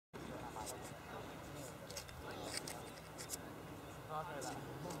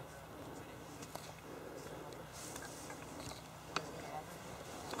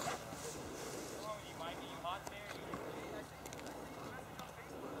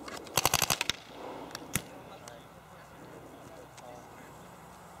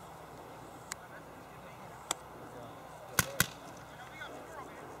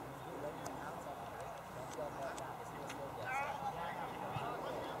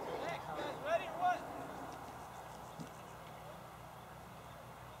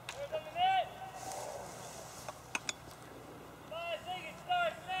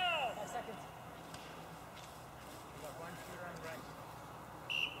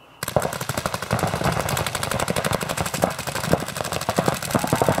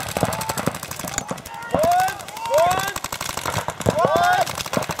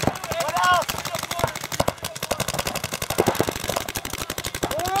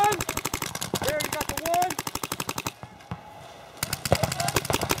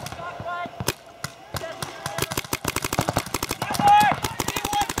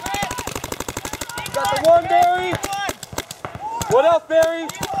One, Barry. What else, Barry?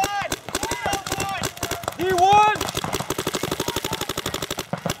 D1.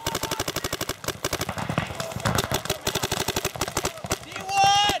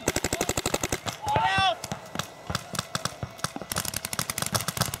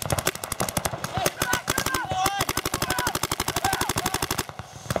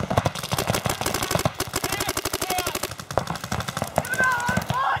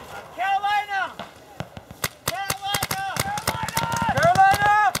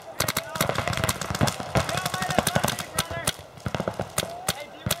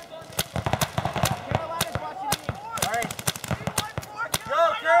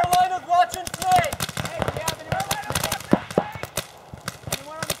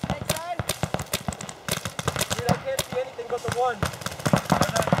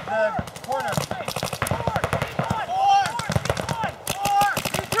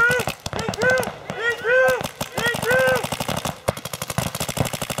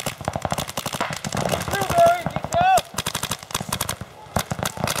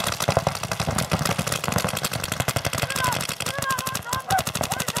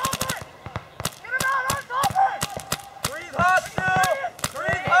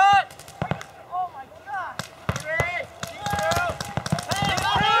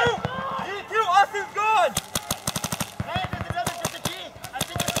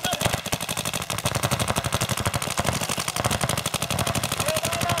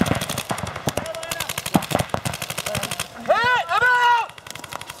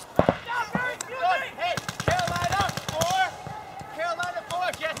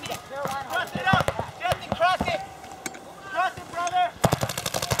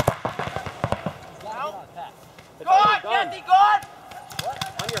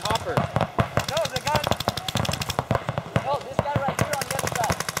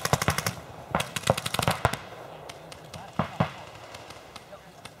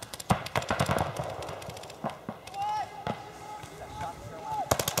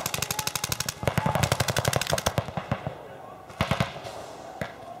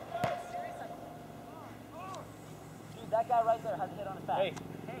 That guy right there has a hit on his back. Hey,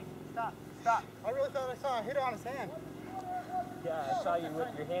 stop. I really thought I saw a hit on his hand. Yeah, I saw you with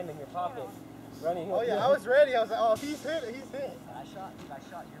your hand in your pocket. Running. Oh yeah, I was ready. I was like, oh, he's hit. I shot your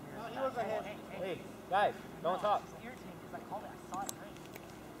mirror. No, he wasn't hit. Hey, guys, don't talk. It's irritating because I called it. I saw it right.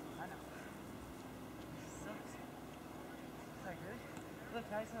 I know. So is that good? Look,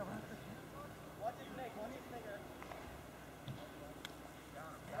 guys, Watch it snake. One hit snake.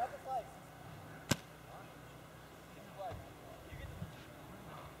 Grab the flag.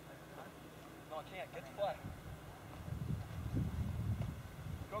 No, I can't. Get the flag.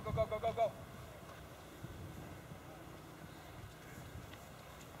 Go, go, go, go, go, go.